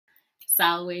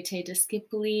Salve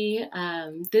discipuli.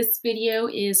 This video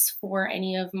is for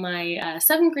any of my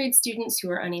 7th grade students who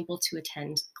are unable to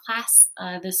attend class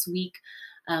this week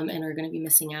and are going to be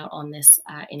missing out on this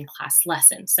in-class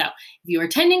lesson. So if you are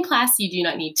attending class, you do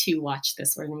not need to watch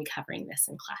this. We're going to be covering this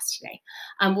in class today.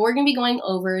 But we're going to be going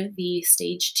over the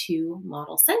stage 2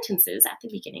 model sentences at the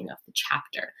beginning of the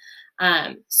chapter.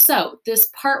 So this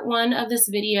part 1 of this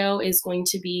video is going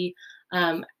to be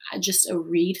just a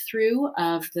read through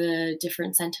of the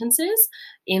different sentences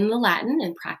in the Latin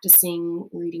and practicing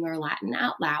reading our Latin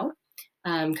out loud,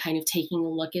 kind of taking a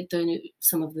look at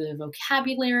some of the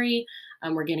vocabulary.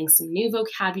 We're getting some new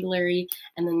vocabulary,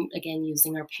 and then again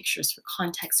using our pictures for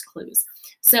context clues.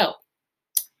 So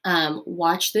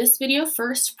watch this video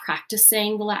first, practice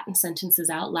saying the Latin sentences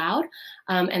out loud,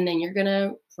 and then you're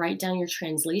gonna write down your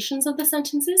translations of the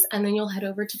sentences, and then you'll head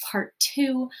over to part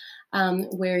 2,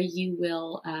 where you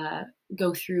will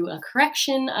go through a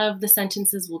correction of the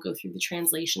sentences. We'll go through the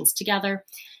translations together,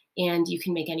 and you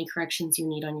can make any corrections you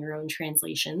need on your own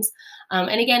translations.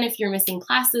 And again, if you're missing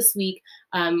class this week,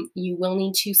 you will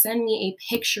need to send me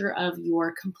a picture of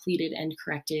your completed and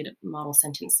corrected model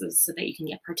sentences so that you can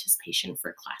get participation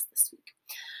for class this week.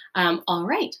 All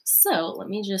right, so let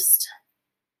me just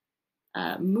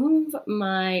move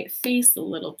my face a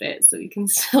little bit so you can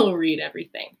still read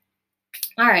everything.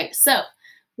 All right, so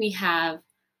we have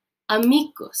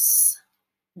amicus,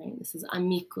 right? This is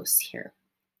amicus here.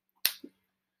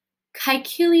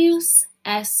 Caecilius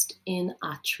est in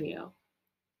atrio.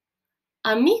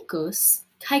 Amicus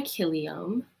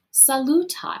caecilium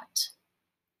salutat.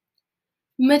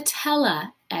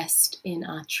 Metella est in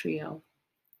atrio.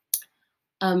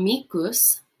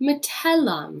 Amicus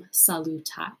metellam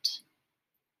salutat.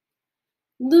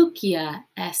 Lucia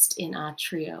est in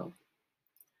atrio.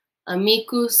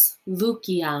 Amicus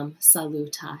Luciam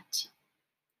salutat.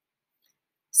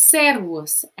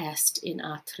 Servus est in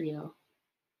atrio.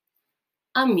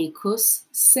 Amicus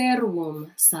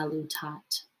servum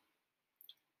salutat.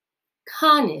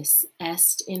 Canis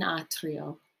est in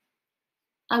atrio.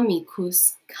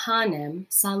 Amicus canem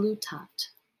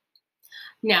salutat.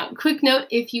 Now, quick note,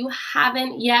 if you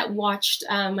haven't yet watched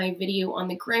my video on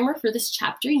the grammar for this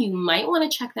chapter, you might want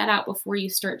to check that out before you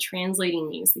start translating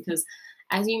these, because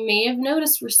as you may have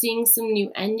noticed, we're seeing some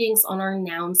new endings on our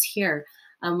nouns here.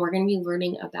 We're going to be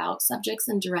learning about subjects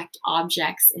and direct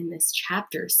objects in this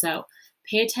chapter. So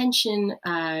pay attention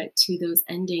to those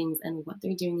endings and what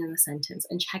they're doing in the sentence,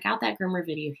 and check out that grammar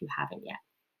video if you haven't yet.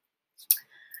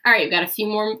 All right, we've got a few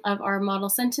more of our model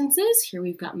sentences. Here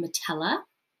we've got Metella.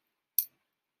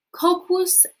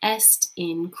 Coquus est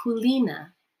in culina.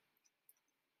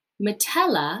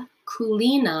 Metella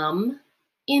culinam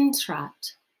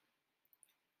intrat.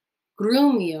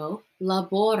 Grumio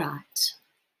laborat.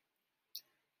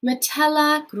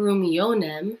 Metella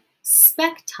grumionem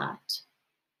spectat.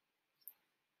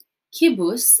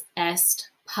 Cibus est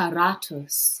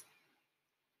paratus.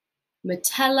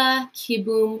 Metella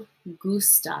cibum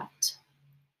gustat.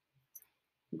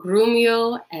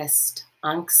 Grumio est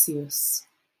anxius.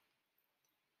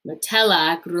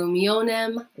 Metella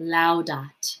grumionem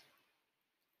laudat.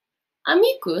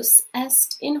 Amicus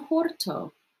est in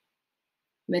horto.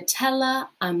 Metella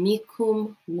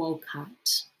amicum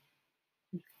vocat.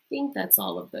 I think that's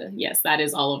all of yes, that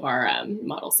is all of our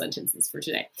model sentences for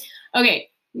today. Okay,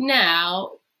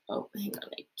 now, oh, hang on,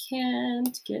 I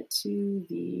can't get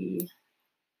to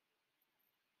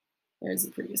there's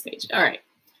the previous page. All right.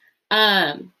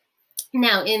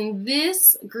 Now, in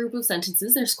this group of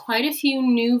sentences, there's quite a few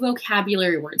new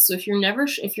vocabulary words. So if you're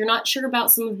not sure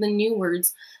about some of the new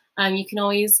words, you can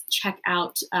always check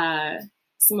out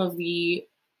some of the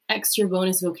extra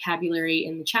bonus vocabulary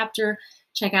in the chapter.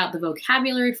 Check out the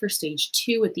vocabulary for stage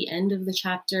 2 at the end of the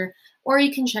chapter, or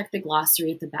you can check the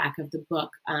glossary at the back of the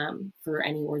book for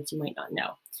any words you might not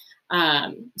know.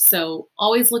 So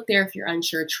always look there if you're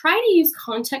unsure. Try to use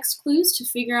context clues to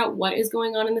figure out what is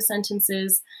going on in the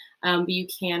sentences. But you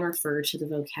can refer to the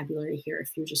vocabulary here if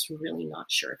you're just really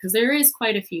not sure, because there is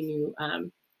quite a few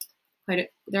new,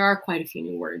 there are quite a few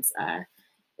new words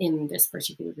in this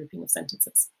particular grouping of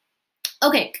sentences.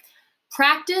 Okay,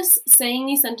 practice saying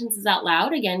these sentences out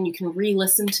loud. Again, you can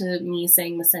re-listen to me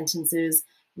saying the sentences,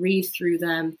 read through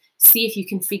them, see if you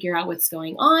can figure out what's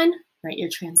going on, write your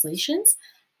translations,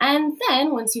 and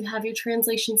then once you have your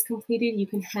translations completed, you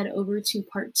can head over to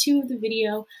part 2 of the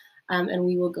video. And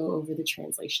we will go over the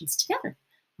translations together.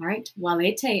 All right,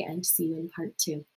 valete, and see you in part 2.